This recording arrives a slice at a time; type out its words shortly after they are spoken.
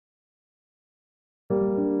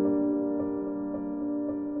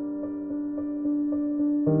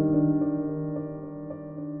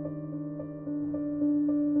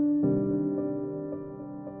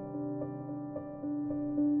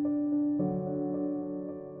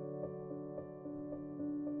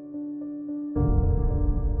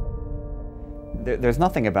There's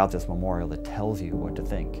nothing about this memorial that tells you what to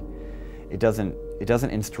think. It doesn't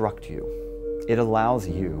instruct you. It allows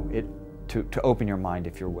you to open your mind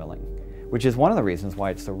if you're willing, which is one of the reasons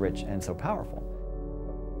why it's so rich and so powerful.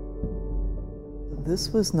 This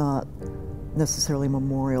was not necessarily a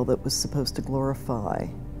memorial that was supposed to glorify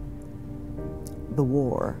the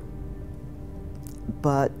war,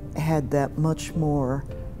 but had that much more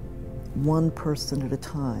one person at a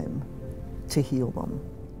time to heal them.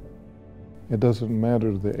 It doesn't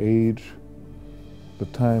matter the age, the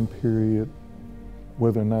time period,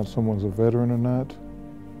 whether or not someone's a veteran or not,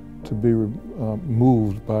 to be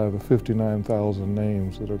moved by the 59,000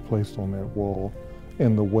 names that are placed on that wall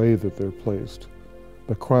and the way that they're placed.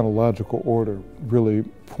 The chronological order really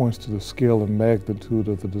points to the scale and magnitude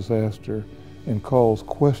of the disaster and calls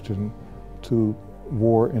question to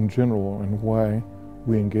war in general and why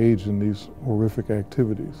we engage in these horrific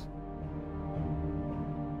activities.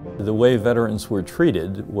 The way veterans were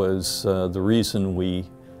treated was the reason we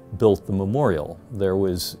built the memorial. There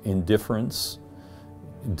was indifference,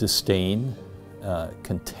 disdain,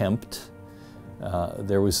 contempt.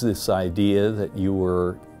 There was this idea that you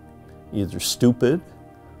were either stupid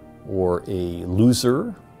or a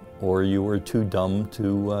loser or you were too dumb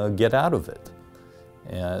to get out of it.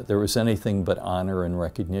 There was anything but honor and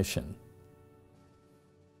recognition.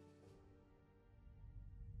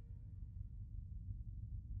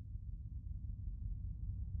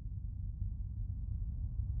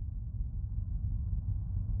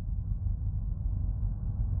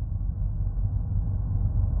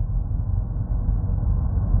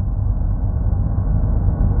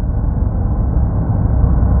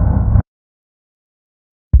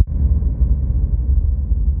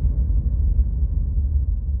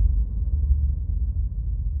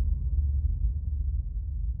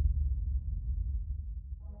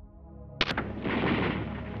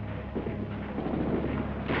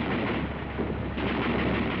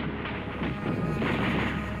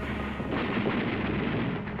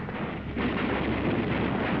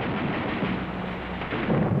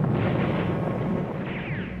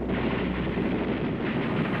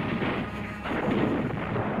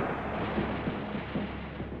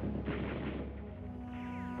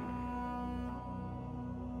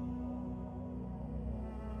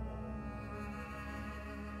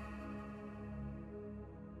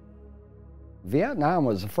 Vietnam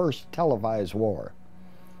was the first televised war.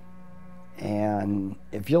 And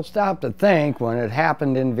if you'll stop to think, when it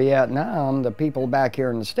happened in Vietnam, the people back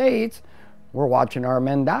here in the States were watching our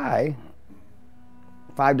men die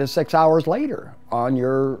 5 to 6 hours later on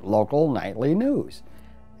your local nightly news.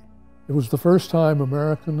 It was the first time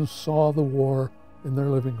Americans saw the war in their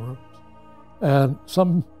living rooms. And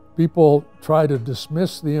some people try to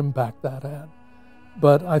dismiss the impact that had,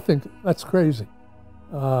 but I think that's crazy.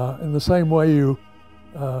 In the same way you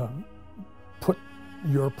put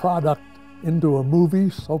your product into a movie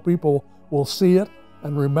so people will see it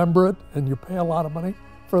and remember it, and you pay a lot of money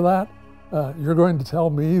for that, you're going to tell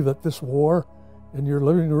me that this war in your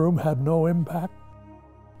living room had no impact?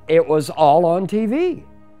 It was all on TV.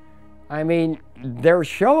 I mean, they're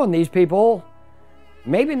showing these people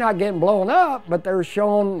maybe not getting blown up, but they're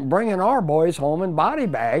showing bringing our boys home in body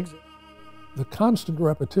bags. The constant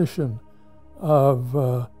repetition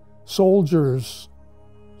of soldiers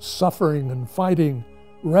suffering and fighting,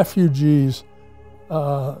 refugees.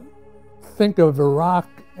 Think of Iraq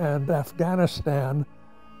and Afghanistan,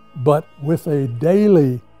 but with a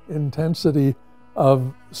daily intensity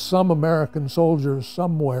of some American soldiers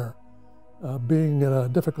somewhere being in a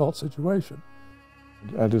difficult situation.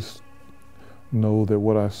 I just know that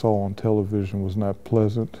what I saw on television was not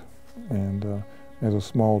pleasant, and as a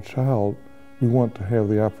small child, we want to have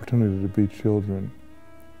the opportunity to be children,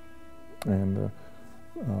 and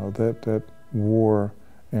that war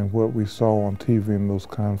and what we saw on TV in those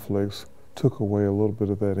conflicts took away a little bit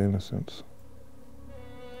of that innocence.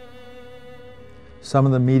 Some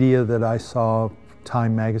of the media that I saw,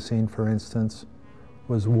 Time magazine for instance,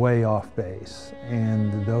 was way off base,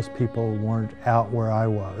 and those people weren't out where I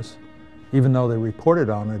was. Even though they reported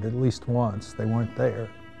on it at least once, they weren't there.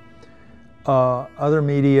 Other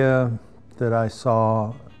media that I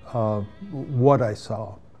saw, what I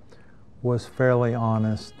saw, was fairly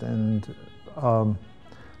honest, and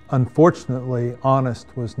unfortunately, honest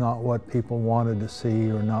was not what people wanted to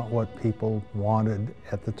see or not what people wanted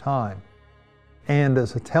at the time. And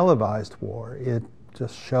as a televised war, it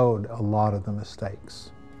just showed a lot of the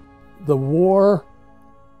mistakes. The war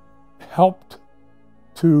helped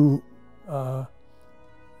to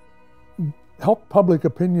help public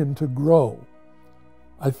opinion to grow.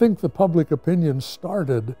 I think the public opinion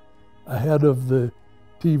started ahead of the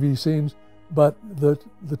TV scenes but the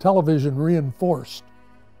television reinforced,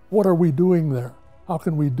 what are we doing there? How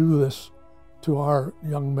can we do this to our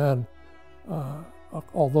young men?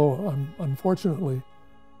 Although, unfortunately,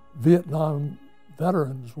 Vietnam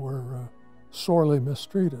veterans were sorely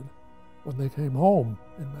mistreated when they came home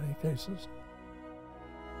in many cases.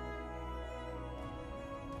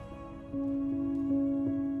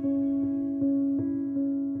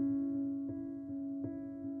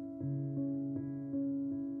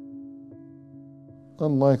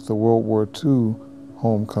 Unlike the World War II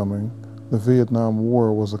homecoming, the Vietnam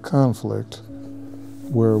War was a conflict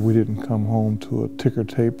where we didn't come home to a ticker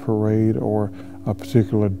tape parade or a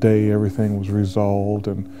particular day everything was resolved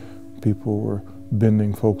and people were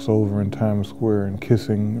bending folks over in Times Square and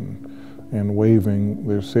kissing and waving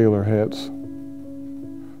their sailor hats.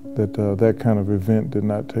 That kind of event did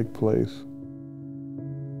not take place.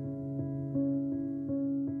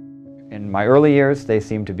 In my early years, they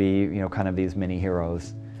seemed to be, kind of these mini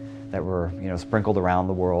heroes that were, sprinkled around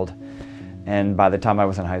the world. And by the time I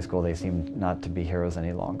was in high school, they seemed not to be heroes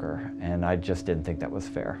any longer. And I just didn't think that was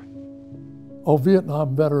fair. Oh,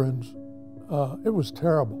 Vietnam veterans, it was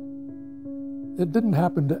terrible. It didn't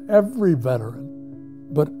happen to every veteran,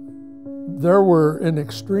 but there were, in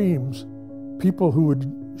extremes, people who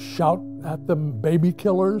would shout at them baby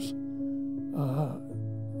killers.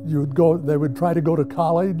 They would try to go to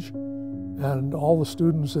college, and all the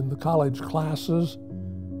students in the college classes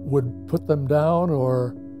would put them down,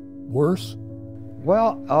 or worse.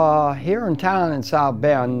 Well, here in town in South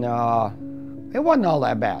Bend, it wasn't all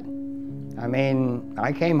that bad. I mean,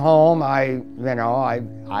 I came home, I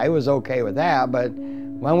was okay with that, but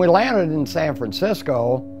when we landed in San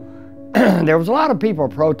Francisco, there was a lot of people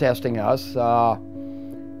protesting us.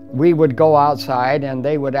 We would go outside and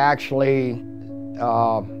they would actually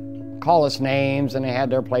call us names, and they had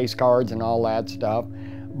their place cards and all that stuff.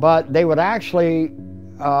 But they would actually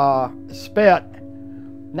spit,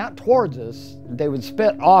 not towards us, they would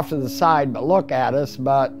spit off to the side but look at us,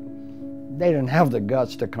 but they didn't have the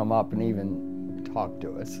guts to come up and even talk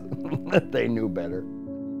to us. They knew better.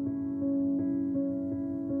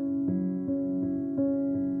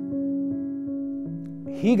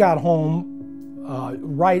 He got home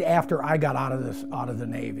right after I got out of the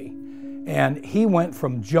Navy. And he went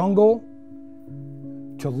from jungle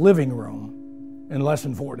to living room in less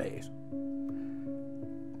than 4 days.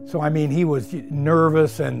 So I mean, he was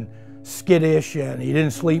nervous and skittish, and he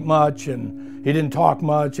didn't sleep much, and he didn't talk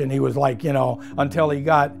much, and he was like, until he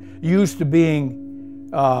got used to being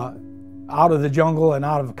out of the jungle and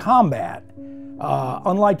out of combat.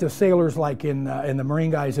 Unlike the sailors like in the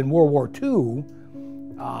Marine guys in World War II,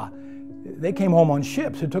 they came home on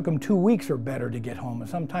ships. It took them 2 weeks or better to get home, and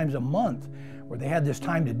sometimes a month, where they had this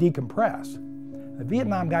time to decompress. The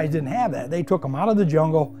Vietnam guys didn't have that. They took them out of the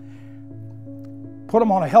jungle, put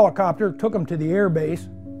them on a helicopter, took them to the air base.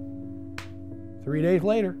 3 days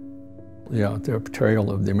later. Yeah, the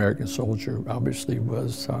portrayal of the American soldier obviously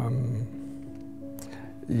was,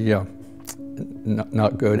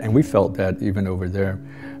 not good. And we felt that even over there,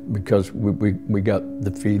 because we got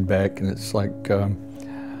the feedback, and it's like,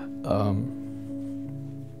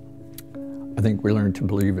 I think we learned to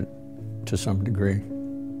believe it to some degree.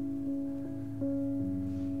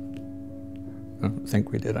 I don't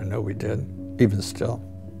think we did, I know we did, even still.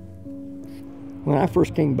 When I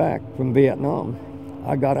first came back from Vietnam,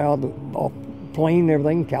 I got out off the plane and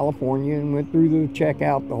everything in California and went through the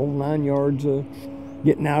checkout, the whole 9 yards of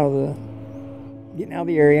getting out of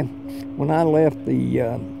the area. When I left the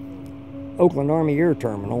Oakland Army Air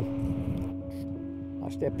Terminal, I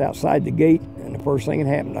stepped outside the gate, and the first thing that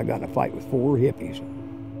happened, I got in a fight with 4 hippies.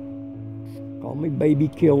 Called me baby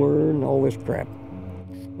killer and all this crap.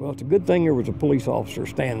 Well, it's a good thing there was a police officer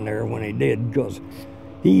standing there when he did, because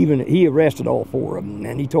he arrested all 4 of them,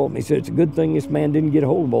 and he told me, he said, it's a good thing this man didn't get a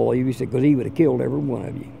hold of all of you, he said, because he would have killed every one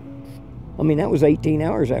of you. I mean, that was 18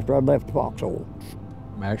 hours after I'd left the foxhole.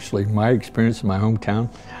 Actually, my experience in my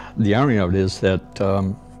hometown, the irony of it is that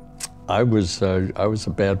I was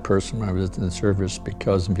a bad person when I was in the service,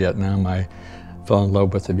 because in Vietnam I fell in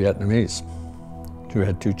love with a Vietnamese who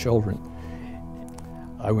had 2 children.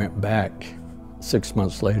 I went back 6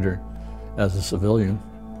 months later as a civilian,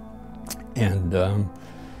 and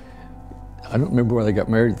I don't remember whether they got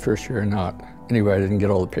married the first year or not. Anyway, I didn't get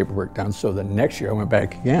all the paperwork done, so the next year I went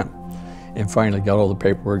back again and finally got all the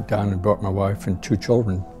paperwork done and brought my wife and 2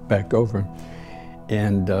 children back over.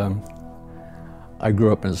 And I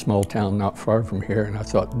grew up in a small town not far from here, and I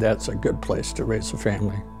thought that's a good place to raise a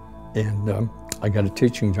family. And I got a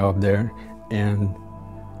teaching job there and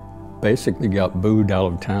basically got booed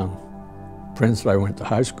out of town friends that I went to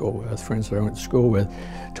high school with, friends that I went to school with,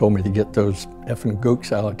 told me to get those effing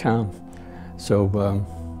gooks out of town. So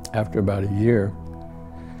after about a year,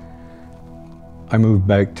 I moved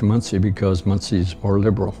back to Muncie because Muncie's more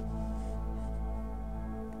liberal.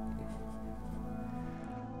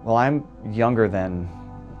 Well, I'm younger than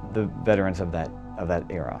the veterans of that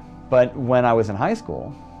era. But when I was in high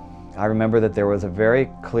school, I remember that there was a very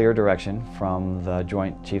clear direction from the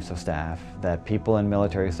Joint Chiefs of Staff that people in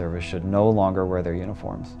military service should no longer wear their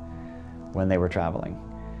uniforms when they were traveling,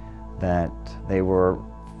 that they were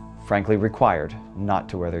frankly required not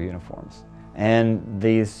to wear their uniforms. And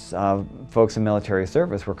these folks in military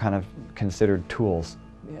service were kind of considered tools,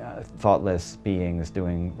 thoughtless beings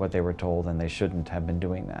doing what they were told, and they shouldn't have been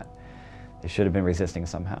doing that. They should have been resisting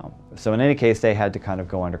somehow. So in any case, they had to kind of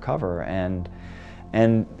go undercover, and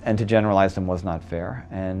to generalize them was not fair,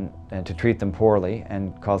 and to treat them poorly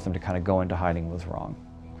and cause them to kind of go into hiding was wrong.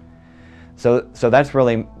 So that's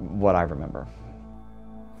really what I remember.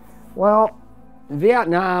 Well,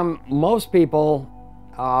 Vietnam, most people,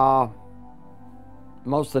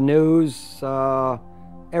 most of the news,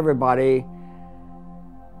 everybody,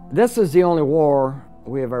 this is the only war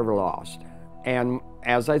we have ever lost. And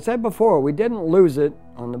as I said before, we didn't lose it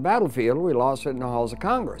on the battlefield, we lost it in the halls of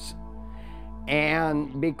Congress.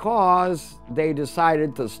 And because they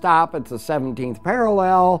decided to stop at the 17th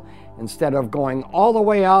parallel, instead of going all the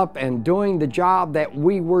way up and doing the job that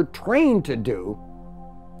we were trained to do,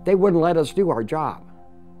 they wouldn't let us do our job.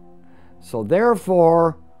 So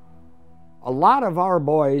therefore, a lot of our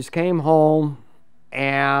boys came home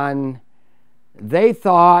and they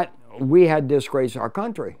thought we had disgraced our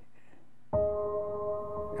country.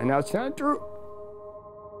 And that's not true.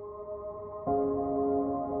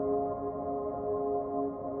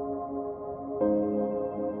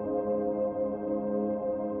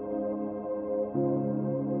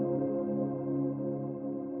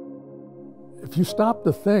 If you stop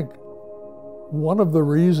to think, one of the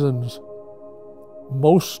reasons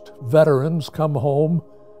most veterans come home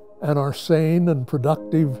and are sane and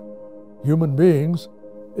productive human beings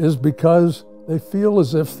is because they feel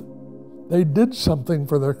as if they did something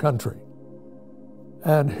for their country.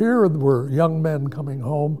 And here were young men coming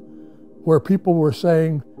home where people were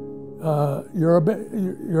saying,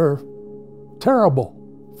 you're terrible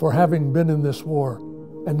for having been in this war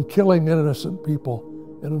and killing innocent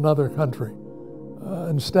people in another country.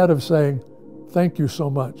 Instead of saying, thank you so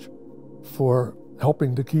much for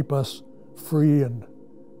helping to keep us free and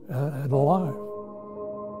alive.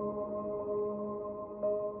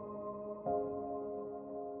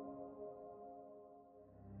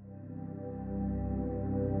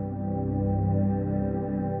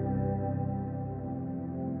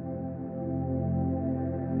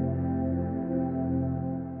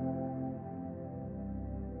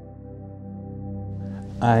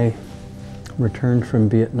 I returned from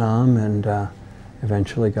Vietnam and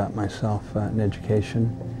eventually got myself an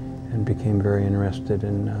education and became very interested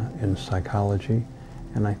in psychology.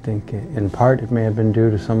 And I think in part it may have been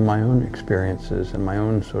due to some of my own experiences and my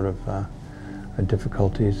own sort of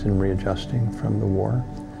difficulties in readjusting from the war.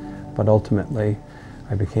 But ultimately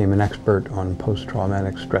I became an expert on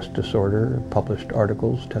post-traumatic stress disorder, published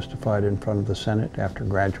articles, testified in front of the Senate after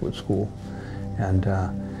graduate school. And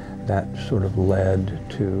that sort of led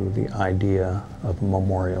to the idea of a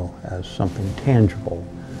memorial as something tangible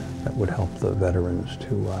that would help the veterans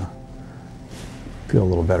to feel a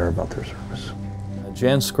little better about their service.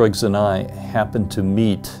 Jan Scruggs and I happened to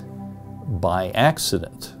meet by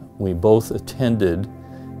accident. We both attended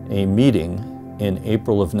a meeting in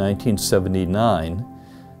April of 1979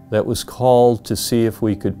 that was called to see if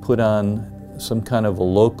we could put on some kind of a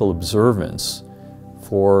local observance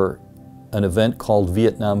for an event called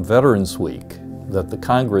Vietnam Veterans Week that the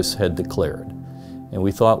Congress had declared. And we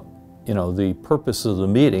thought, you know, the purpose of the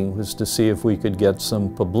meeting was to see if we could get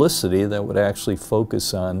some publicity that would actually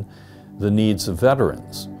focus on the needs of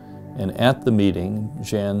veterans. And at the meeting,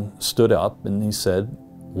 Jan stood up and he said,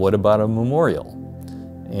 what about a memorial?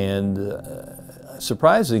 And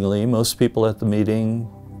surprisingly, most people at the meeting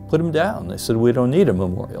put him down. They said, we don't need a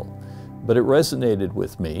memorial. But it resonated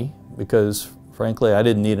with me because frankly, I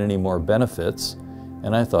didn't need any more benefits,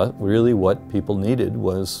 and I thought really what people needed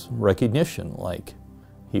was recognition, like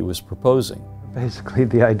he was proposing. Basically,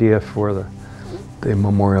 the idea for the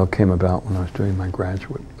memorial came about when I was doing my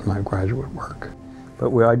graduate work.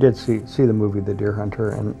 But I did see the movie The Deer Hunter,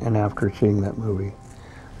 and after seeing that movie,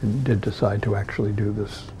 I did decide to actually do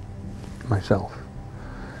this myself,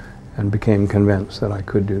 and became convinced that I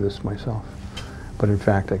could do this myself. But in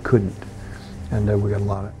fact, I couldn't. And we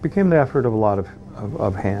got became the effort of a lot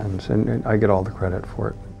of hands, and I get all the credit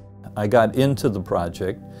for it. I got into the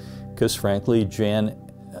project because, frankly, Jan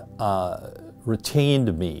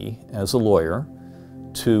retained me as a lawyer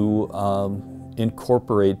to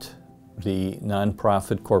incorporate the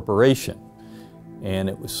nonprofit corporation. And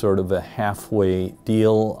it was sort of a halfway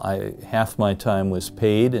deal. Half my time was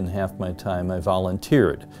paid and half my time I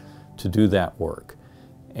volunteered to do that work.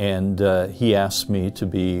 And he asked me to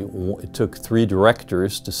be, it took 3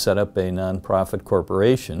 directors to set up a nonprofit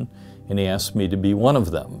corporation, and he asked me to be one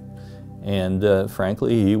of them. And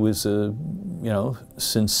frankly, he was a,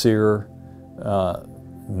 sincere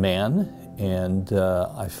man, and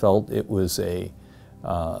I felt it was a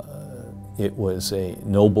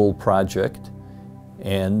noble project,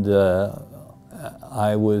 and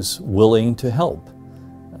I was willing to help.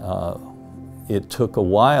 It took a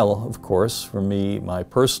while, of course, for me, my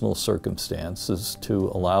personal circumstances, to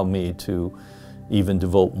allow me to even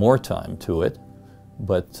devote more time to it,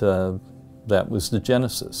 but that was the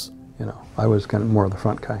genesis. I was kind of more of the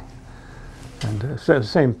front guy, and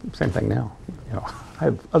same thing now. I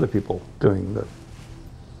have other people doing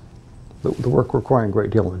the work requiring a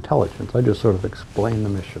great deal of intelligence. I just sort of explain the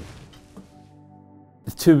mission.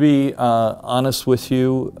 To be honest with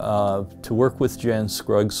you, to work with Jan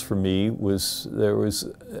Scruggs for me there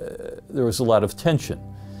was a lot of tension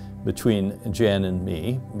between Jan and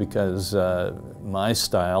me, because my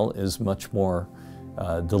style is much more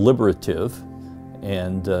deliberative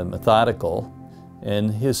and methodical,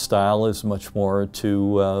 and his style is much more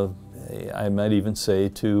to, I might even say,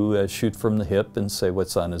 to shoot from the hip and say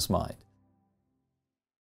what's on his mind.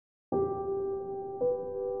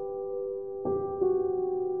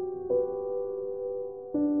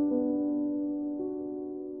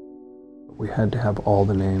 We had to have all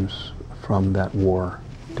the names from that war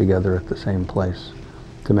together at the same place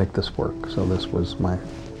to make this work. So this was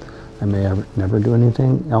I may never do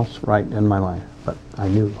anything else right in my life, but I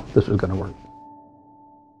knew this was going to work.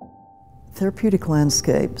 Therapeutic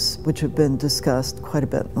landscapes, which have been discussed quite a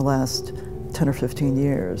bit in the last 10 or 15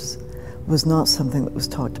 years, was not something that was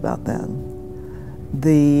talked about then.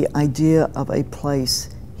 The idea of a place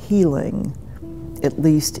healing, at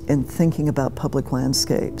least in thinking about public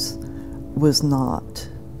landscapes, was not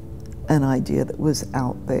an idea that was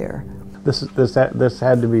out there. This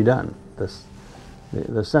had to be done.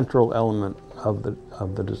 The central element of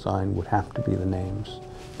the design would have to be the names,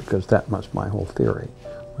 because that was my whole theory,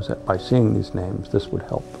 was that by seeing these names, this would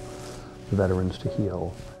help the veterans to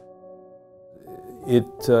heal.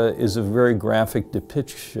 It is a very graphic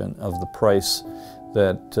depiction of the price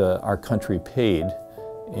that our country paid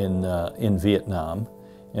in Vietnam,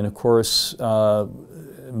 and of course,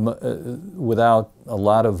 without a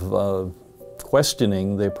lot of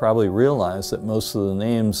questioning, they probably realized that most of the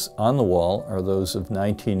names on the wall are those of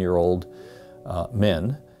 19-year-old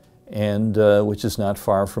men, and which is not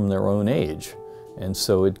far from their own age. And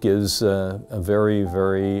so it gives a very,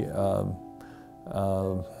 very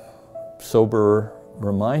sober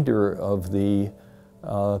reminder of the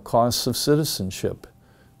costs of citizenship,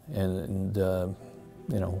 and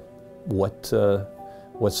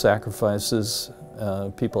what sacrifices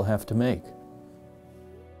people have to make.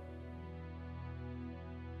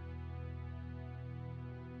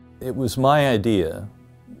 It was my idea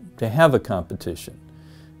to have a competition,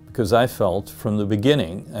 because I felt from the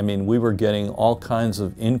beginning, we were getting all kinds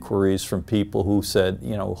of inquiries from people who said,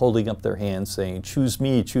 holding up their hands saying, choose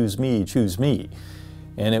me, choose me, choose me.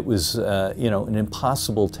 And it was, an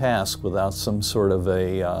impossible task without some sort of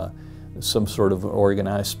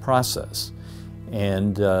organized process.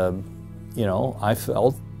 And, I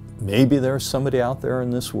felt maybe there's somebody out there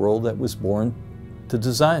in this world that was born to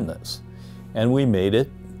design this. And we made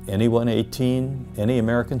it. Any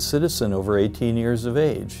American citizen over 18 years of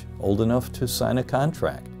age, old enough to sign a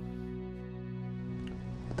contract.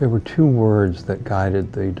 There were 2 words that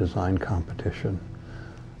guided the design competition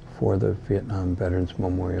for the Vietnam Veterans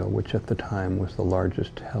Memorial, which at the time was the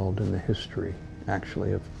largest held in the history,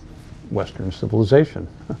 actually, of Western civilization,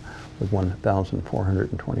 with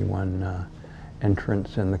 1,421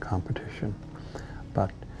 entrants in the competition. But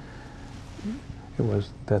it was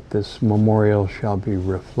that this memorial shall be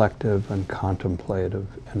reflective and contemplative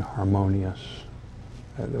and harmonious.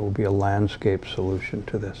 There will be a landscape solution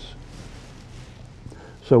to this.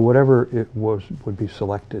 So whatever it would be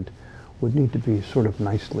selected would need to be sort of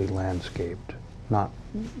nicely landscaped, not,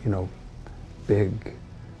 big.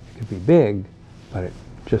 It could be big, but it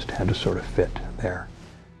just had to sort of fit there.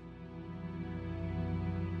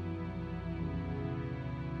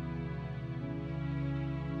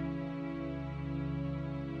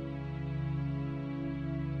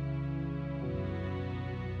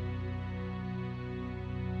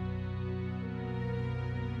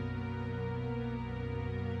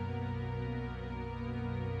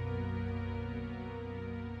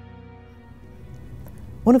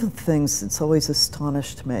 One of the things that's always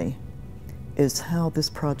astonished me is how this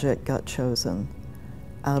project got chosen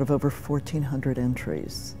out of over 1,400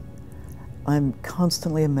 entries. I'm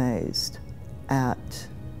constantly amazed at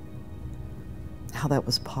how that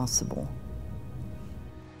was possible.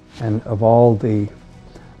 And of all the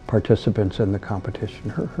participants in the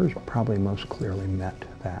competition, hers probably most clearly met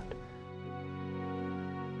that.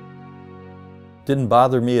 Didn't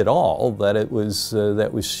bother me at all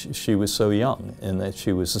that she was so young and that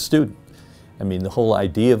she was a student. I mean, the whole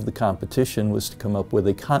idea of the competition was to come up with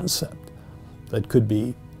a concept that could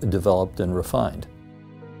be developed and refined.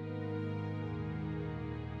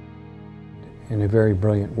 In a very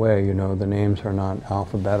brilliant way, you know, the names are not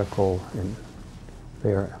alphabetical,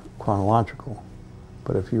 they are chronological.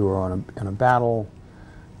 But if you were in a battle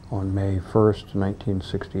on May 1st,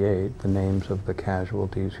 1968, the names of the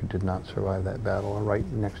casualties who did not survive that battle are right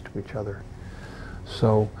next to each other.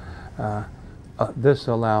 So this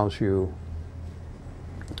allows you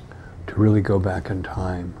to really go back in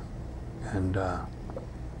time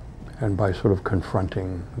and by sort of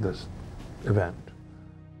confronting this event.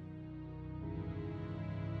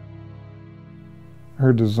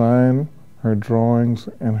 Her design, her drawings,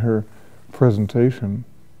 and her presentation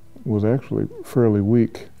was actually fairly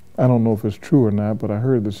weak. I don't know if it's true or not, but I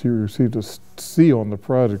heard that she received a C on the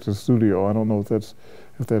project in studio. I don't know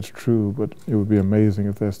if that's true, but it would be amazing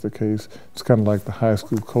if that's the case. It's kind of like the high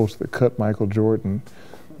school coach that cut Michael Jordan,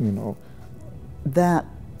 you know. That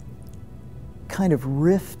kind of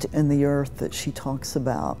rift in the earth that she talks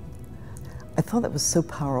about, I thought that was so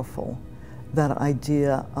powerful, that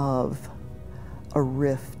idea of a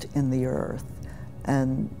rift in the earth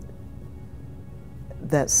and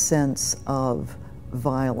that sense of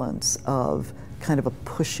violence, of kind of a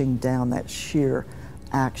pushing down, that sheer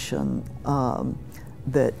action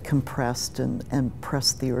that compressed and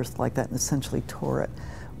pressed the earth like that and essentially tore it,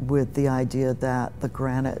 with the idea that the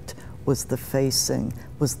granite was the facing,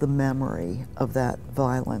 was the memory of that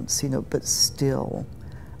violence, you know, but still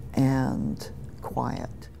and quiet.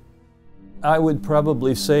 I would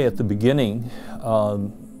probably say at the beginning, I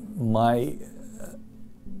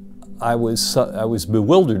was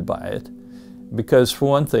bewildered by it, because for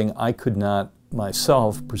one thing, I could not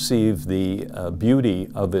myself perceive the beauty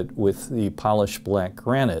of it with the polished black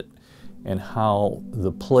granite, and how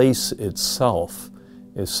the place itself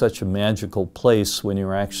is such a magical place when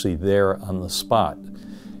you're actually there on the spot.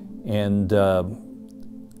 And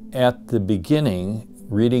at the beginning,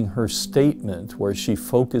 reading her statement where she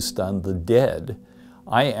focused on the dead,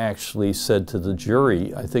 I actually said to the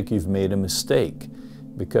jury, I think you've made a mistake,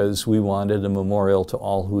 because we wanted a memorial to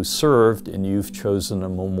all who served, and you've chosen a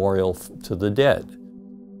memorial to the dead.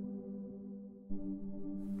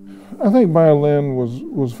 I think Maya Lin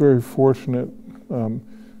was very fortunate.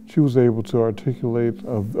 She was able to articulate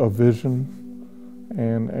a vision,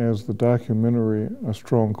 and as the documentary, A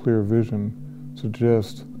Strong, Clear Vision,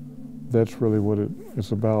 suggests, that's really what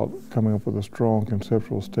it's about, coming up with a strong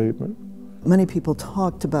conceptual statement. Many people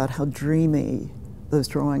talked about how dreamy those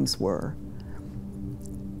drawings were.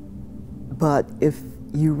 But if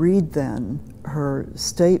you read then her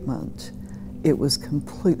statement, it was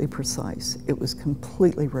completely precise, it was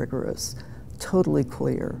completely rigorous, totally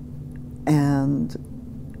clear, and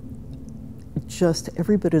just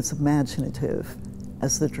every bit as imaginative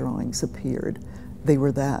as the drawings appeared. They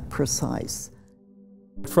were that precise.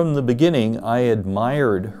 From the beginning, I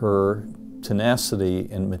admired her tenacity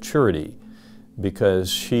and maturity, because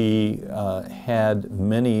she had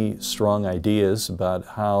many strong ideas about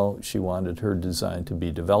how she wanted her design to be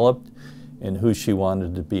developed and who she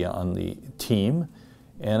wanted to be on the team.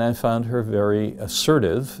 And I found her very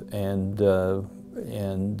assertive, and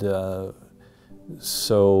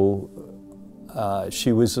so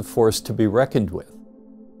she was a force to be reckoned with.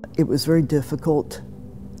 It was very difficult,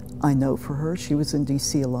 I know, for her. She was in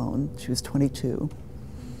DC alone. She was 22.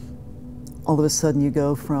 All of a sudden you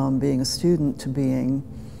go from being a student to being,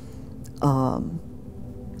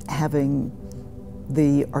 having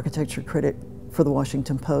the architecture critic for the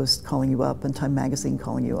Washington Post calling you up and Time Magazine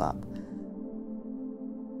calling you up.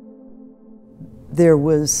 There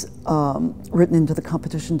was written into the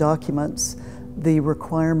competition documents the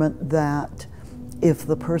requirement that if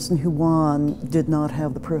the person who won did not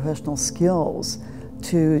have the professional skills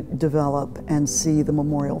to develop and see the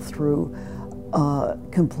memorial through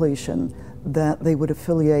completion, that they would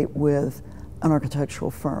affiliate with an architectural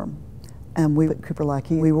firm. And we at Cooper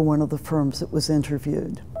Lackey, we were one of the firms that was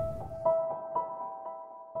interviewed.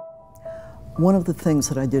 One of the things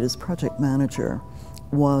that I did as project manager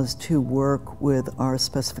was to work with our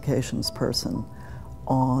specifications person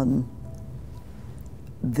on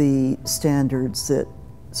the standards that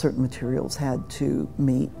certain materials had to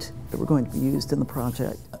meet that were going to be used in the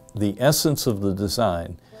project. The essence of the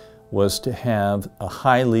design was to have a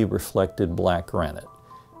highly reflected black granite,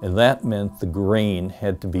 and that meant the grain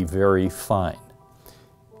had to be very fine.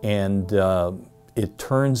 And it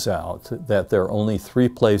turns out that there are only 3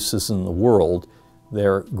 places in the world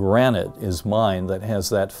where granite is mined that has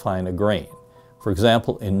that fine a grain. For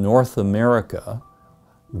example, in North America,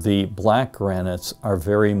 the black granites are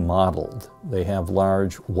very mottled. They have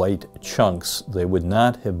large white chunks. They would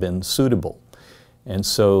not have been suitable. And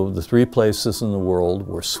so the 3 places in the world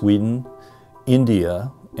were Sweden,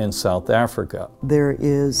 India, and South Africa. There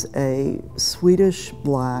is a Swedish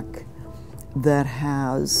black that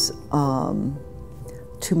has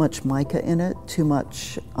too much mica in it, too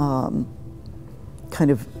much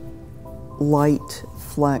kind of light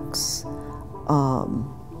flecks,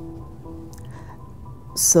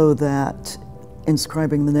 so that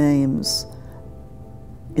inscribing the names,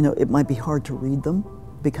 you know, it might be hard to read them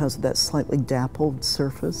because of that slightly dappled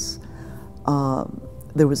surface.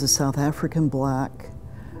 There was a South African black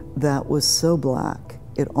that was so black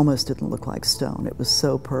it almost didn't look like stone. It was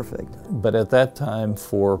so perfect. But at that time,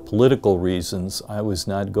 for political reasons, I was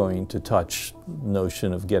not going to touch the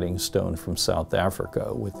notion of getting stone from South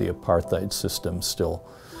Africa with the apartheid system still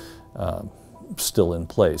in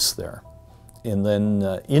place there. And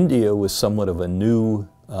then India was somewhat of a new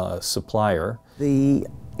supplier. The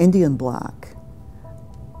Indian black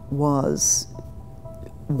was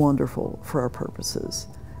wonderful for our purposes.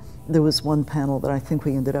 There was one panel that I think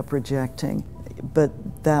we ended up rejecting, but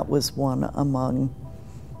that was one among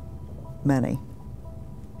many.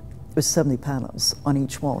 It was 70 panels on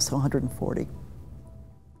each wall, so 140.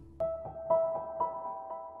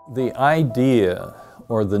 The idea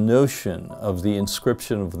or the notion of the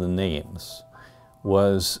inscription of the names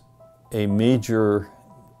was a major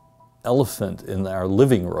elephant in our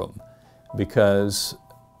living room because,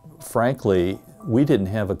 frankly, we didn't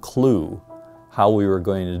have a clue how we were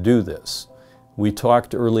going to do this. We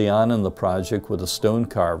talked early on in the project with a stone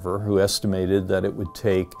carver who estimated that it would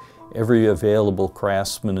take every available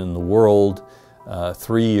craftsman in the world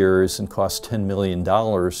 3 years and cost $10 million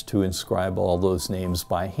to inscribe all those names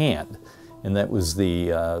by hand. And that was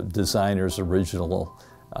the designer's original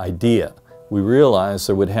idea. We realized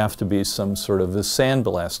there would have to be some sort of a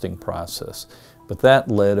sandblasting process. But that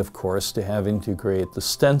led, of course, to having to create the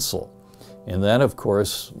stencil. And that, of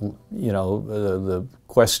course, you know, the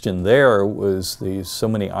question there was so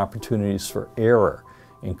many opportunities for error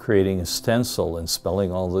in creating a stencil and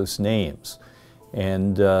spelling all those names.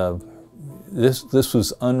 And this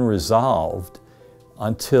was unresolved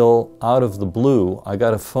until, out of the blue, I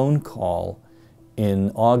got a phone call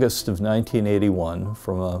in August of 1981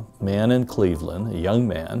 from a man in Cleveland, a young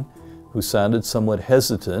man, who sounded somewhat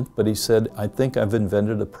hesitant, but he said, "I think I've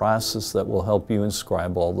invented a process that will help you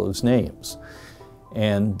inscribe all those names."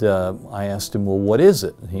 And I asked him, "Well, what is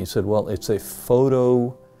it?" And he said, "Well, it's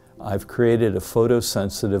I've created a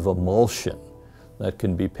photosensitive emulsion that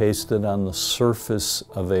can be pasted on the surface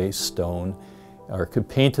of a stone, or could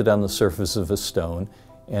paint it on the surface of a stone,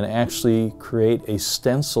 and actually create a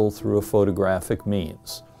stencil through a photographic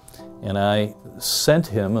means." And I sent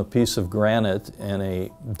him a piece of granite and a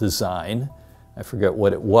design. I forget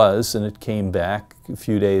what it was, and it came back a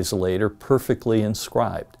few days later perfectly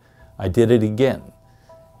inscribed. I did it again.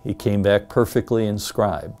 He came back perfectly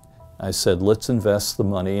inscribed. I said, "Let's invest the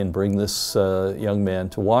money and bring this young man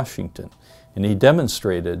to Washington." And he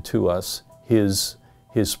demonstrated to us his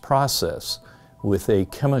process with a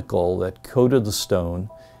chemical that coated the stone,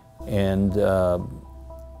 and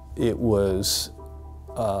it was,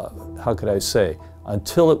 how could I say,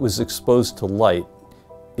 until it was exposed to light,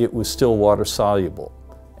 it was still water soluble.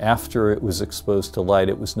 After it was exposed to light,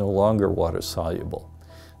 it was no longer water soluble.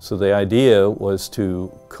 So the idea was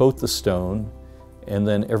to coat the stone, and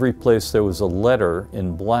then every place there was a letter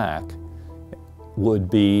in black would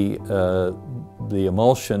be, the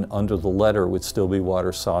emulsion under the letter would still be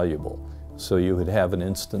water soluble. So you would have an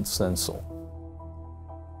instant stencil.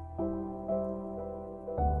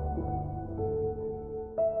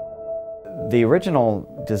 The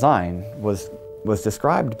original design was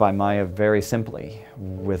described by Maya very simply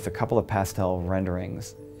with a couple of pastel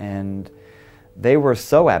renderings, and they were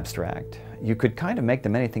so abstract you could kind of make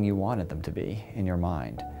them anything you wanted them to be in your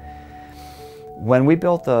mind. When we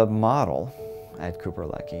built the model at Cooper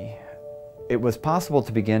Lecky, it was possible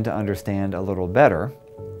to begin to understand a little better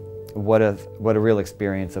what a real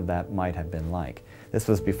experience of that might have been like. This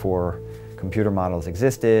was before computer models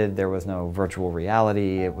existed, there was no virtual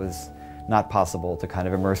reality, it was not possible to kind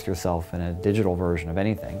of immerse yourself in a digital version of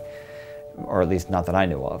anything. or at least not that I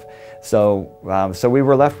knew of. So, so we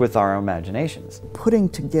were left with our imaginations. Putting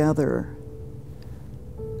together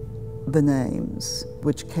the names,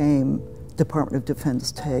 which came Department of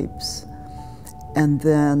Defense tapes, and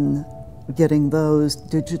then getting those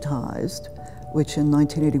digitized, which in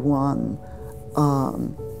 1981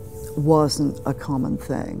 wasn't a common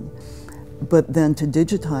thing. But then to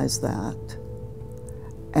digitize that,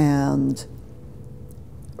 and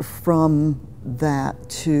from that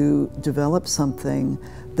to develop something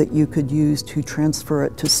that you could use to transfer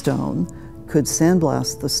it to stone, could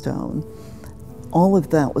sandblast the stone, all of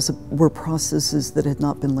that were processes that had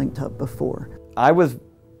not been linked up before.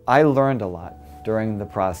 I learned a lot during the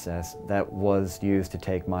process that was used to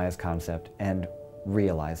take Maya's concept and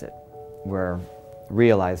realize it, where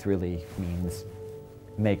realize really means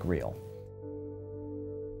make real.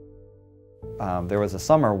 There was a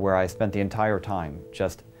summer where I spent the entire time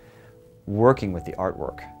just working with the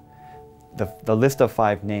artwork. The list of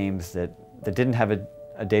 5 names that didn't have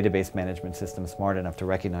a database management system smart enough to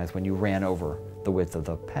recognize when you ran over the width of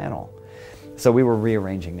the panel. So we were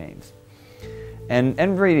rearranging names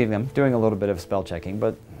and reading them, doing a little bit of spell checking,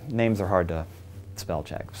 but names are hard to spell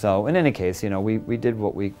check. So in any case, you know, we did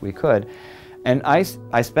what we could. And I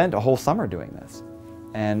spent a whole summer doing this.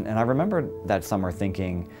 And I remember that summer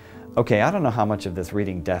thinking, okay, I don't know how much of this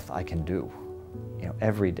reading death I can do, you know,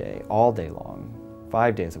 every day, all day long,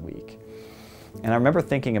 5 days a week. And I remember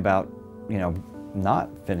thinking about, you know, not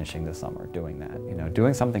finishing the summer doing that, you know,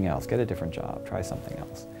 doing something else, get a different job, try something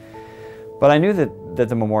else. But I knew that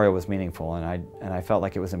the memorial was meaningful, and I felt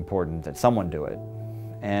like it was important that someone do it.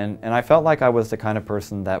 And I felt like I was the kind of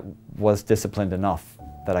person that was disciplined enough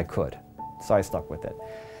that I could. So I stuck with it.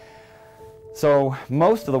 So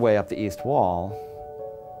most of the way up the east wall,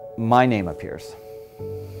 my name appears.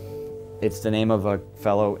 It's the name of a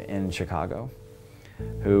fellow in Chicago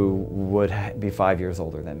who would be 5 years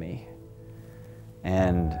older than me.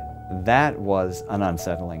 And that was an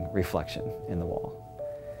unsettling reflection in the wall.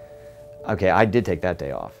 Okay, I did take that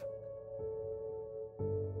day off.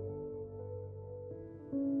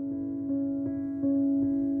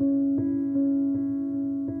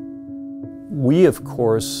 We, of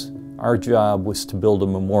course, our job was to build a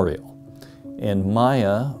memorial. And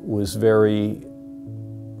Maya was very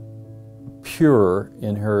pure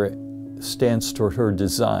in her stance toward her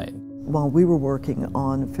design. While we were working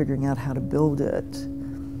on figuring out how to build it,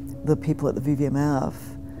 the people at the VVMF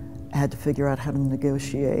had to figure out how to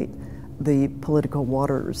negotiate the political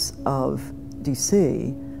waters of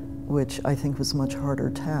DC, which I think was a much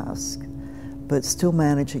harder task, but still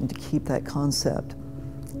managing to keep that concept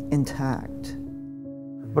intact.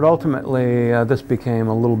 But ultimately, this became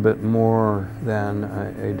a little bit more than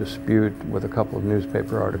a dispute with a couple of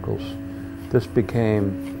newspaper articles. This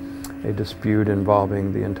became a dispute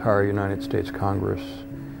involving the entire United States Congress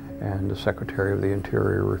and the Secretary of the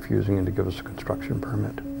Interior refusing to give us a construction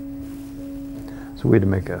permit. So we had to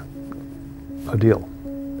make a deal.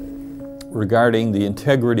 Regarding the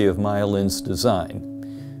integrity of Maya Lin's design,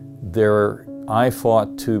 I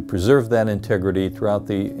fought to preserve that integrity throughout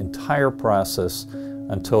the entire process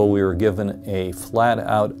until we were given a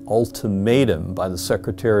flat-out ultimatum by the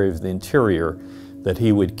Secretary of the Interior that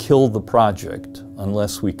he would kill the project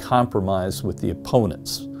unless we compromised with the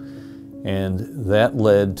opponents. And that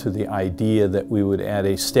led to the idea that we would add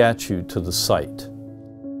a statue to the site.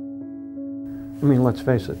 I mean, let's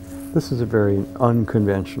face it, this is a very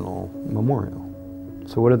unconventional memorial.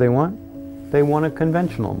 So what do they want? They want a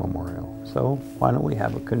conventional memorial. So why don't we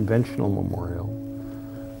have a conventional memorial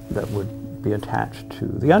that would be attached to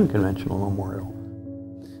the unconventional memorial?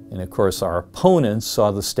 And of course, our opponents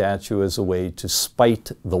saw the statue as a way to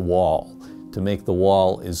spite the wall, to make the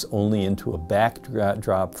wall is only into a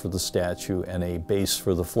backdrop for the statue and a base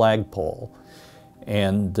for the flagpole.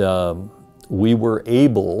 And we were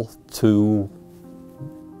able to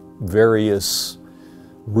various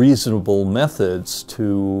reasonable methods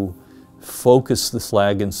to focus the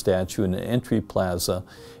flag and statue in an entry plaza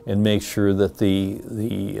and make sure that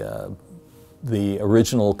the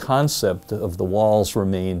original concept of the walls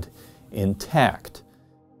remained intact.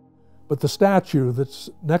 But the statue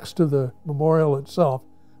that's next to the memorial itself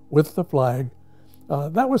with the flag,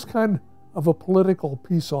 that was kind of a political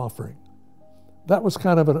peace offering. That was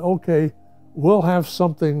kind of an, okay, we'll have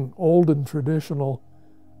something old and traditional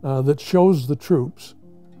that shows the troops.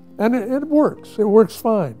 And it works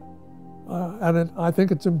fine. I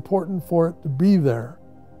think it's important for it to be there.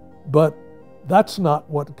 But that's not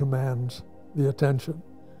what commands the attention.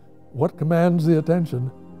 What commands the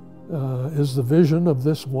attention is the vision of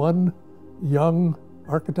this one young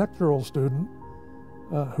architectural student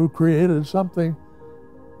who created something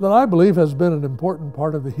that I believe has been an important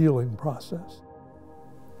part of the healing process.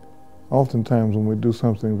 Oftentimes when we do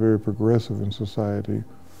something very progressive in society,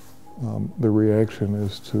 the reaction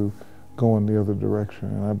is to go in the other direction.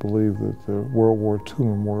 And I believe that the World War II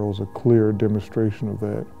Memorial is a clear demonstration of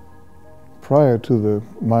that. Prior to the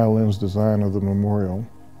Myolin's design of the memorial,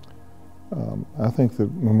 I think the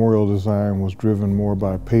memorial design was driven more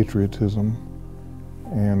by patriotism,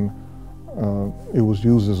 and it was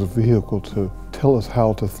used as a vehicle to tell us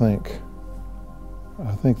how to think.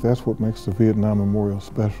 I think that's what makes the Vietnam Memorial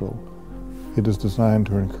special. It is designed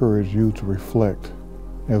to encourage you to reflect,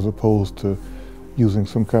 as opposed to using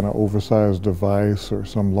some kind of oversized device or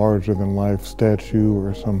some larger-than-life statue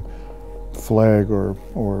or some flag or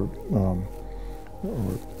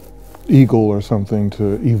eagle or something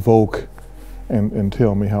to evoke and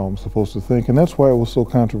tell me how I'm supposed to think. And that's why it was so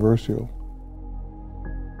controversial.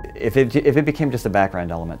 If it became just a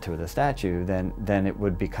background element to the statue, then it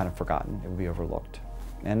would be kind of forgotten. It would be overlooked.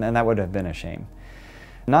 And that would have been a shame.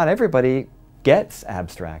 Not everybody gets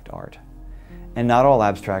abstract art. And not all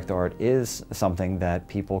abstract art is something that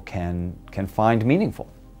people can find meaningful.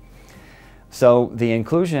 So the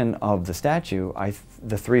inclusion of the statue,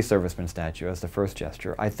 the three servicemen statue as the first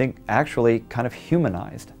gesture, I think actually kind of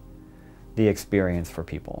humanized the experience for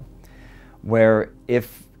people. Where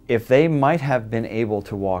if they might have been able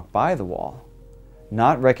to walk by the wall,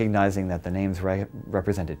 not recognizing that the names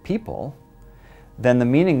represented people, then the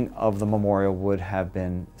meaning of the memorial would have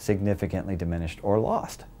been significantly diminished or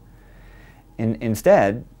lost.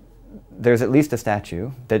 Instead, there's at least a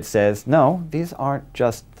statue that says, no, these aren't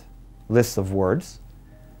just lists of words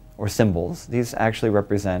or symbols. These actually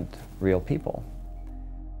represent real people.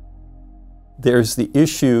 There's the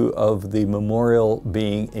issue of the memorial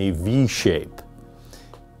being a V shape.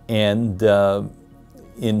 And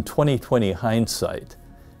in 2020 hindsight,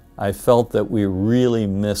 I felt that we really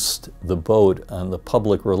missed the boat on the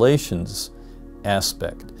public relations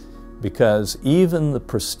aspect, because even the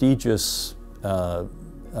prestigious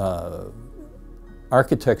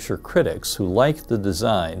architecture critics who liked the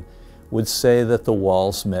design would say that the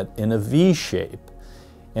walls met in a V shape.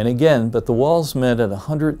 And again, but the walls met at a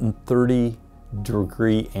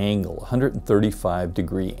 130-degree angle,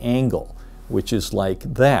 135-degree angle, which is like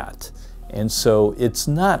that. And so it's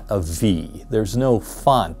not a V. There's no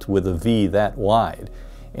font with a V that wide.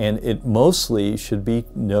 And it mostly should be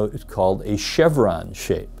called a chevron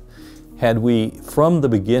shape. Had we, from the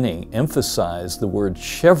beginning, emphasized the word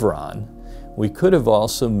chevron, we could have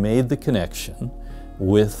also made the connection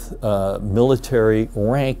with military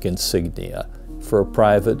rank insignia for a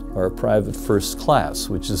private or a private first class,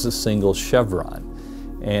 which is a single chevron.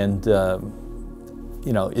 And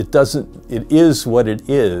you know, it is what it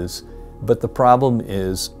is, but the problem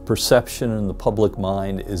is perception in the public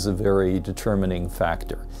mind is a very determining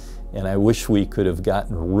factor. And I wish we could have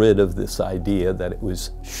gotten rid of this idea that it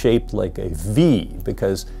was shaped like a V,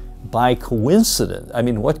 because by coincidence, I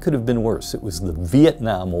mean, what could have been worse? It was the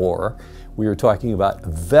Vietnam War. We were talking about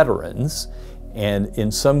veterans, and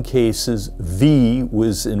in some cases, V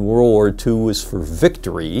was in World War II was for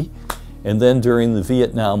victory. And then during the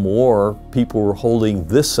Vietnam War, people were holding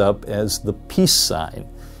this up as the peace sign.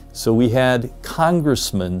 So we had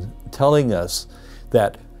congressmen telling us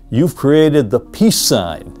that you've created the peace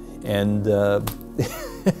sign. And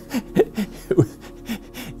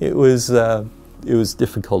it was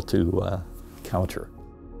difficult to counter.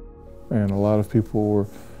 And a lot of people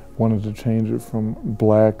wanted to change it from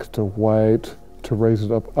black to white, to raise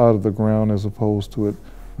it up out of the ground as opposed to it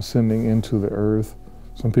ascending into the earth.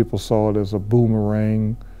 Some people saw it as a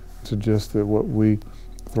boomerang, suggest that what we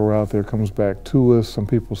throw out there comes back to us. Some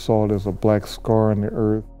people saw it as a black scar on the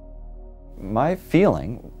earth. My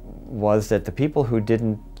feeling was that the people who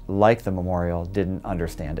didn't like the memorial didn't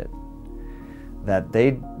understand it. That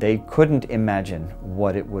they couldn't imagine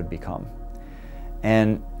what it would become.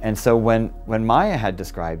 And so when Maya had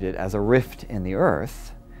described it as a rift in the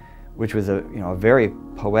earth, which was a very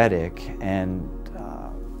poetic and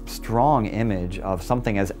strong image of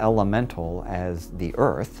something as elemental as the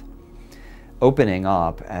earth, opening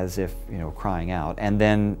up as if, crying out, and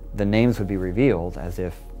then the names would be revealed as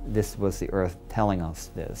if this was the earth telling us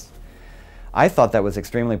this. I thought that was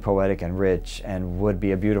extremely poetic and rich and would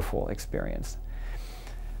be a beautiful experience.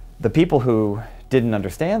 The people who didn't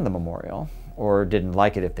understand the memorial, or didn't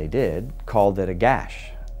like it if they did, called it a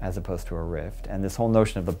gash as opposed to a rift, and this whole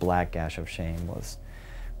notion of the black gash of shame was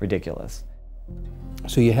ridiculous.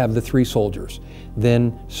 So you have the three soldiers.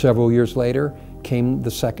 Then several years later came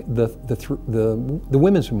the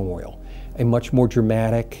women's memorial, a much more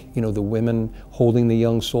dramatic, the women holding the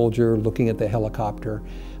young soldier, looking at the helicopter.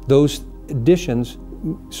 Those additions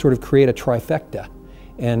sort of create a trifecta.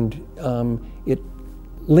 And it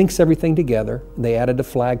links everything together. They added a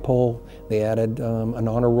flagpole, they added an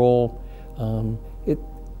honor roll.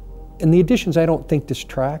 And the additions I don't think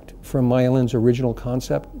distract from Maya-Lin's original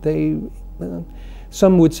concept.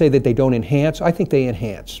 Some would say that they don't enhance. I think they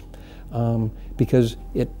enhance because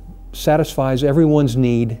it satisfies everyone's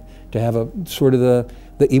need to have a sort of the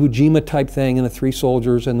Iwo Jima type thing and the three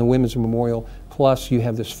soldiers and the Women's Memorial, plus you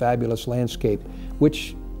have this fabulous landscape,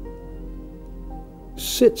 which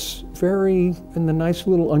sits very in the nice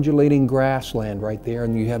little undulating grassland right there,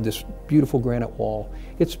 and you have this beautiful granite wall.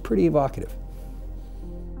 It's pretty evocative.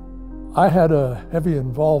 I had a heavy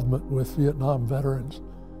involvement with Vietnam veterans.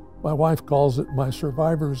 My wife calls it my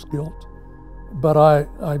survivor's guilt, but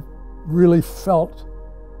I really felt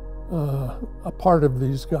a part of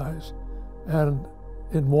these guys. And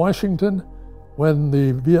in Washington, when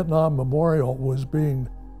the Vietnam Memorial was being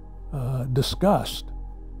discussed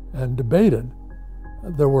and debated,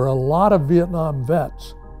 there were a lot of Vietnam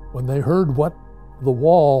vets, when they heard what the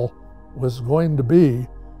wall was going to be,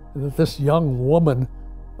 that this young woman,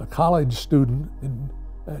 a college student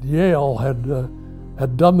at Yale,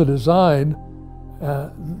 had done the design.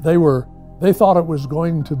 They thought it was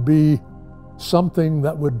going to be something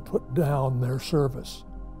that would put down their service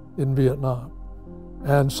in Vietnam.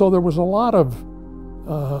 And so there was a lot of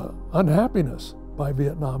unhappiness by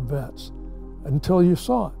Vietnam vets until you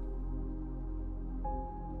saw it.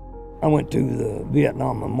 I went to the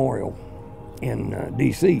Vietnam Memorial in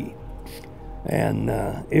D.C., and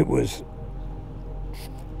it was,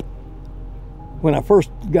 when I first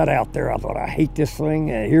got out there, I thought, I hate this thing.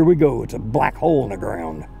 Here we go. It's a black hole in the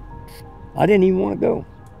ground. I didn't even want to go.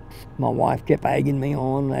 My wife kept egging me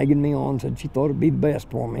on, said she thought it'd be the best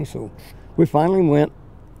for me. So we finally went.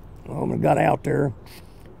 Well, when we got out there,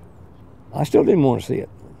 I still didn't want to see it.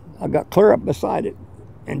 I got clear up beside it.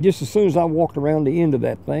 And just as soon as I walked around the end of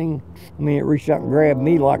that thing, I mean, it reached out and grabbed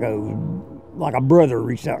me like a brother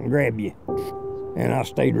reached out and grabbed you. And I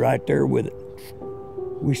stayed right there with it.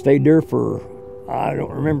 We stayed there for, I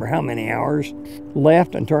don't remember how many hours,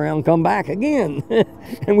 left and turned around and come back again.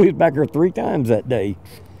 And we was back there 3 times that day.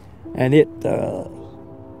 And it,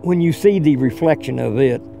 when you see the reflection of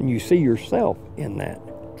it and you see yourself in that,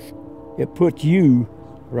 it puts you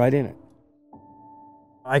right in it.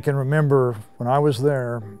 I can remember when I was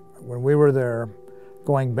there, when we were there,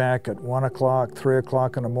 going back at 1 o'clock, 3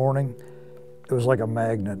 o'clock in the morning, it was like a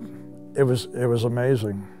magnet. It was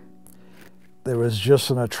amazing. There was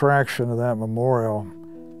just an attraction to that memorial.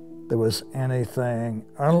 There was anything,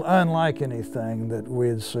 unlike anything that we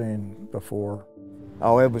had seen before.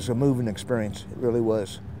 Oh, it was a moving experience. It really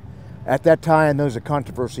was. At that time, there was a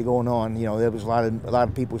controversy going on. You know, there was a lot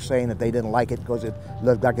of people saying that they didn't like it because it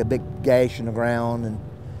looked like a big gash in the ground,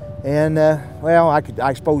 and well,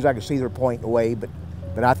 I suppose I could see their point in a way, but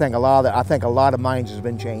I think a lot of minds has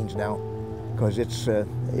been changed now, because it's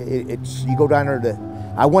you go down there to.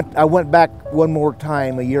 I went back one more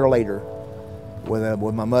time a year later with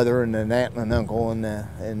my mother and an aunt and an uncle,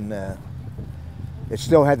 and it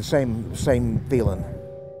still had the same feeling.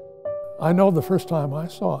 I know the first time I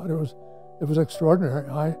saw it, it was extraordinary.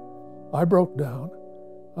 I broke down.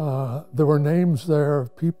 There were names there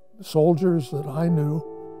of soldiers that I knew,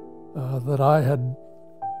 that I had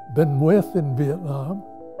been with in Vietnam,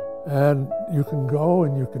 and you can go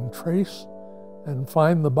and you can trace and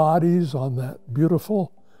find the bodies on that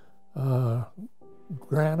beautiful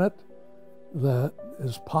granite that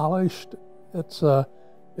is polished. It's an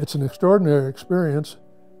extraordinary experience,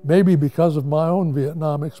 maybe because of my own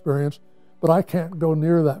Vietnam experience, but I can't go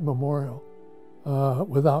near that memorial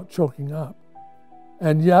without choking up.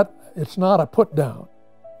 And yet, it's not a put down.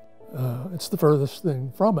 It's the furthest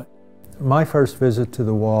thing from it. My first visit to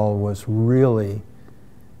the wall was really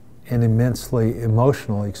an immensely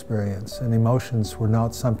emotional experience, and emotions were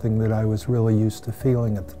not something that I was really used to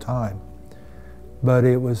feeling at the time. But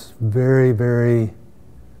it was very, very,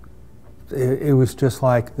 it was just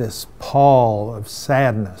like this pall of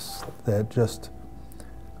sadness that just,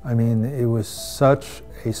 I mean, it was such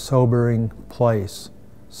a sobering place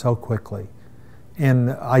so quickly.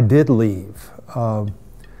 And I did leave.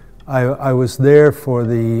 I was there for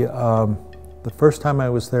the first time I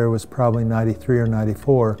was there was probably 93 or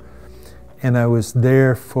 94, and I was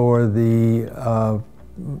there for the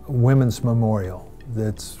Women's Memorial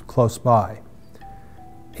that's close by.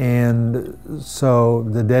 And so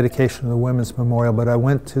the dedication of the Women's Memorial, but I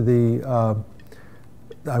went to the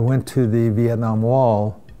Vietnam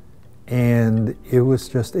Wall, and it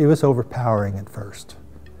was overpowering at first.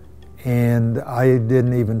 And I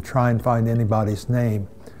didn't even try and find anybody's name.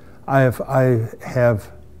 I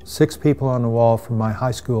have 6 people on the wall from my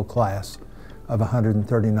high school class of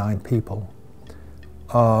 139 people.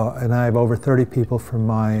 And I have over 30 people from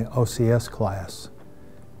my OCS class.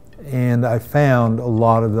 And I found a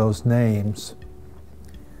lot of those names,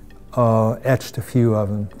 etched a few of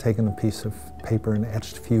them, taken a piece of paper and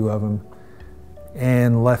etched a few of them,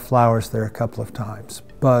 and left flowers there a couple of times.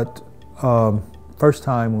 But the first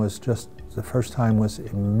time was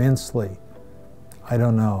immensely, I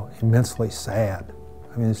don't know, immensely sad.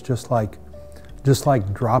 I mean, it's just like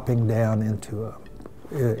dropping down into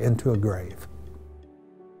a grave.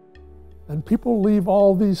 And people leave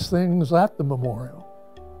all these things at the memorial.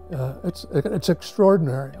 It's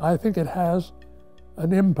extraordinary. I think it has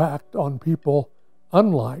an impact on people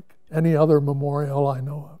unlike any other memorial I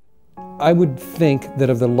know of. I would think that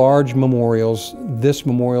of the large memorials, this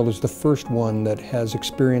memorial is the first one that has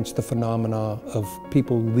experienced the phenomena of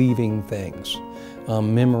people leaving things,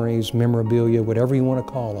 memories, memorabilia, whatever you want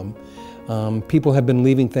to call them. People have been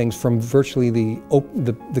leaving things from virtually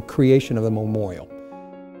the creation of the memorial.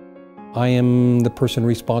 I am the person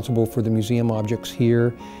responsible for the museum objects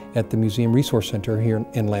here at the Museum Resource Center here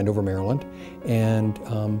in Landover, Maryland, and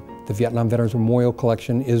the Vietnam Veterans Memorial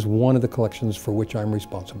Collection is one of the collections for which I'm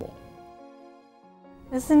responsible.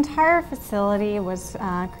 This entire facility was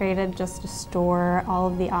created just to store all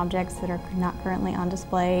of the objects that are not currently on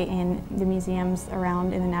display in the museums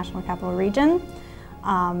around in the National Capital Region.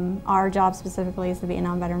 Our job specifically is the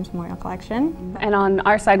Vietnam Veterans Memorial Collection. And on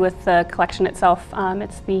our side with the collection itself,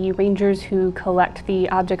 it's the rangers who collect the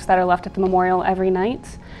objects that are left at the memorial every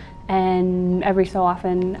night. And every so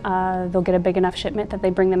often they'll get a big enough shipment that they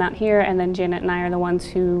bring them out here, and then Janet and I are the ones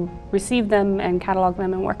who receive them and catalog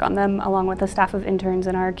them and work on them, along with the staff of interns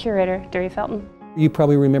and our curator, Derry Felton. You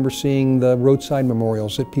probably remember seeing the roadside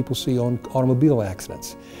memorials that people see on automobile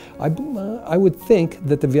accidents. I would think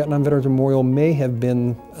that the Vietnam Veterans Memorial may have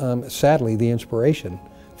been, sadly, the inspiration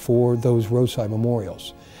for those roadside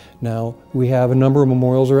memorials. Now, we have a number of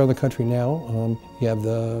memorials around the country now. You have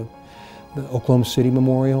the Oklahoma City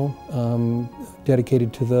Memorial,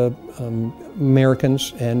 dedicated to the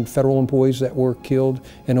Americans and federal employees that were killed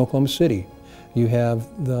in Oklahoma City. You have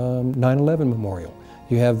the 9/11 Memorial.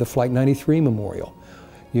 You have the Flight 93 Memorial.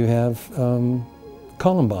 You have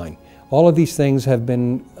Columbine. All of these things have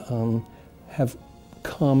been have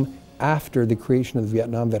come after the creation of the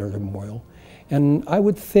Vietnam Veterans Memorial, and I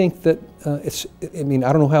would think that I mean,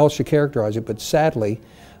 I don't know how else to characterize it, but sadly,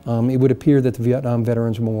 it would appear that the Vietnam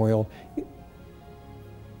Veterans Memorial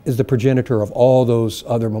is the progenitor of all those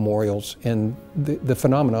other memorials and the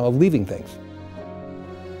phenomena of leaving things.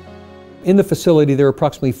 In the facility, there are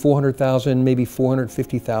approximately 400,000, maybe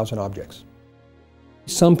 450,000 objects.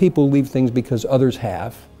 Some people leave things because others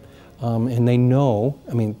have, and they know,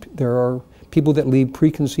 I mean, there are people that leave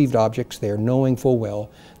preconceived objects there knowing full well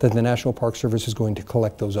that the National Park Service is going to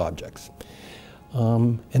collect those objects.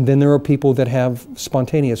 And then there are people that have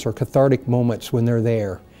spontaneous or cathartic moments when they're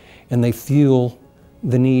there and they feel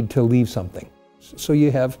the need to leave something. So you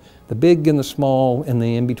have the big and the small and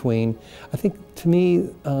the in-between. I think to me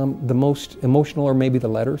the most emotional are maybe the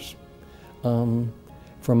letters,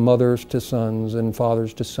 from mothers to sons and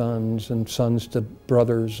fathers to sons and sons to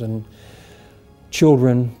brothers and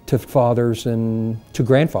children to fathers and to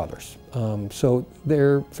grandfathers. So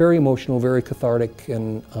they're very emotional, very cathartic,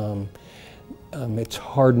 and it's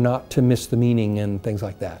hard not to miss the meaning and things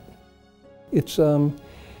like that. It's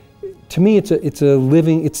to me, it's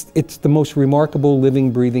the most remarkable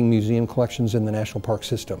living, breathing museum collections in the National Park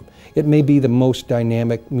system. It may be the most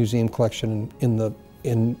dynamic museum collection in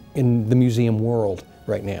the museum world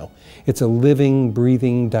right now. It's a living,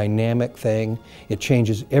 breathing, dynamic thing. It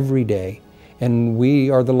changes every day, and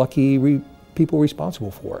we are the lucky people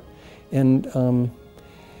responsible for it. And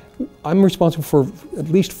I'm responsible for at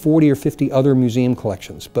least 40 or 50 other museum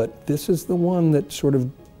collections, but this is the one that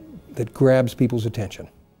that grabs people's attention.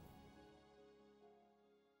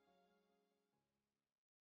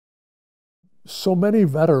 So many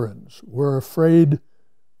veterans were afraid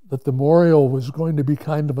that the memorial was going to be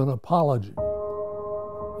kind of an apology.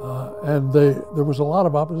 And there was a lot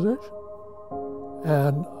of opposition.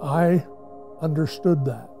 And I understood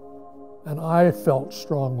that. And I felt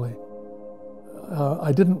strongly.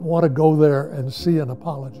 I didn't want to go there and see an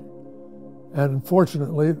apology. And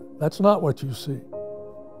fortunately, that's not what you see.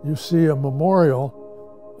 You see a memorial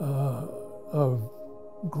of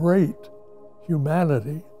great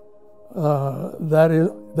humanity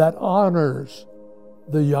that honors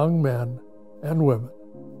the young men and women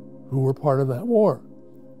who were part of that war.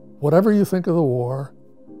 Whatever you think of the war,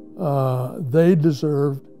 they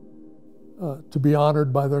deserved to be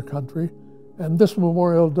honored by their country, and this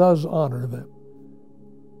memorial does honor them.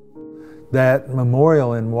 That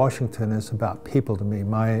memorial in Washington is about people to me.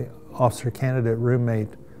 My officer candidate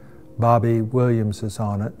roommate, Bobby Williams, is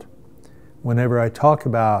on it. Whenever I talk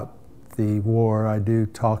about the war, I do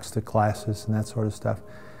talks to classes and that sort of stuff.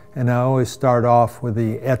 And I always start off with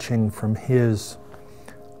the etching from his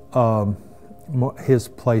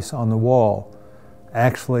place on the wall.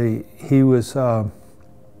 Actually, he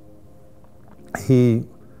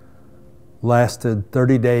lasted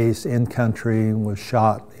 30 days in country and was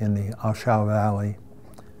shot in the Washoe Valley.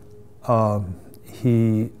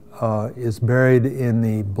 He is buried in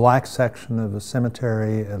the black section of a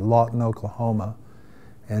cemetery at Lawton, Oklahoma.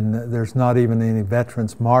 And there's not even any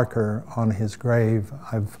veterans marker on his grave.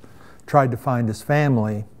 I've tried to find his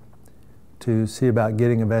family to see about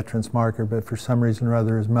getting a veterans marker, but for some reason or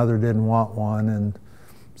other his mother didn't want one, and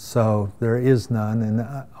so there is none.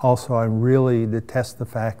 And also I really detest the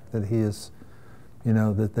fact that he is, you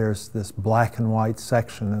know, that there's this black and white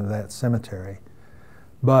section of that cemetery.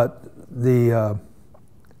 But the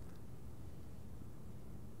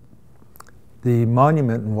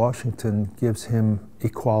monument in Washington gives him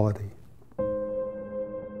equality.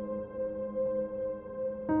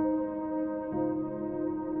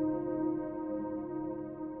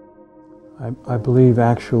 I believe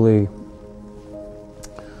actually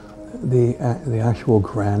the actual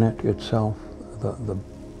granite itself, the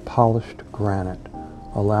polished granite,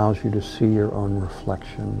 allows you to see your own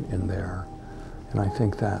reflection in there. And I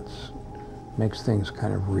think that makes things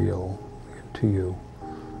kind of real to you.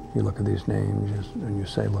 You look at these names and you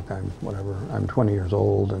say, look, I'm 20 years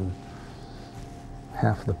old, and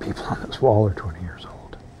half of the people on this wall are 20 years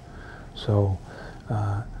old. So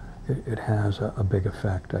it has a big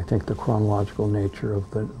effect. I think the chronological nature of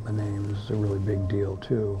the names is a really big deal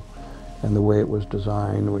too. And the way it was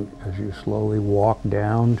designed, as you slowly walk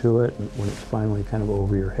down to it, and when it's finally kind of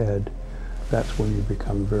over your head, that's when you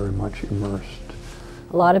become very much immersed.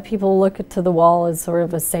 A lot of people look to the wall as sort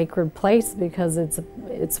of a sacred place because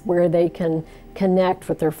it's where they can connect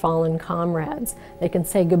with their fallen comrades. They can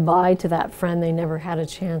say goodbye to that friend they never had a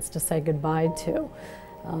chance to say goodbye to.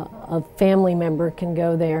 A family member can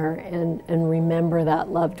go there and remember that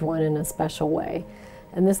loved one in a special way.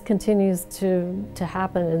 And this continues to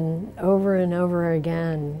happen over and over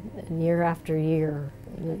again, year after year.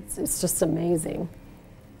 It's just amazing.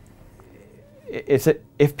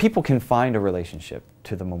 If people can find a relationship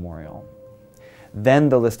to the memorial, then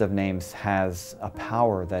the list of names has a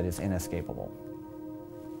power that is inescapable.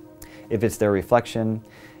 If it's their reflection,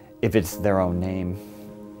 if it's their own name,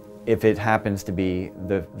 if it happens to be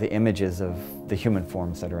the images of the human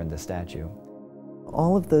forms that are in the statue.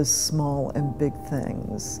 All of those small and big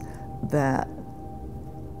things that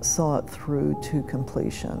saw it through to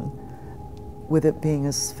completion, with it being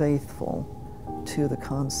as faithful to the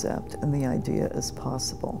concept and the idea as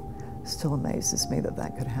possible, still amazes me that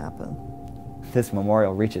that could happen. This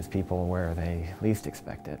memorial reaches people where they least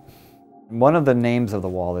expect it. One of the names of the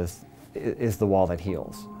wall is the wall that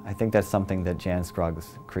heals. I think that's something that Jan Scruggs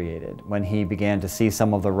created when he began to see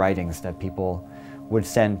some of the writings that people would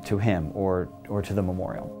send to him or to the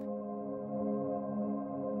memorial.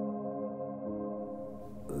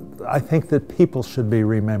 I think that people should be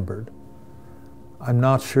remembered. I'm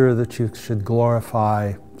not sure that you should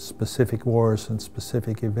glorify specific wars and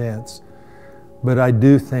specific events, but I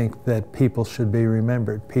do think that people should be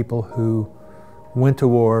remembered. People who went to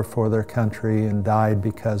war for their country and died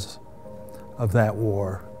because of that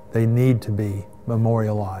war. They need to be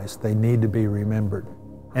memorialized. They need to be remembered.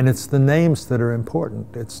 And it's the names that are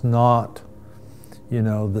important. It's not, you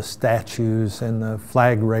know, the statues and the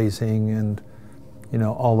flag raising and, you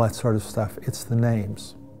know, all that sort of stuff. It's the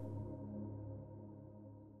names.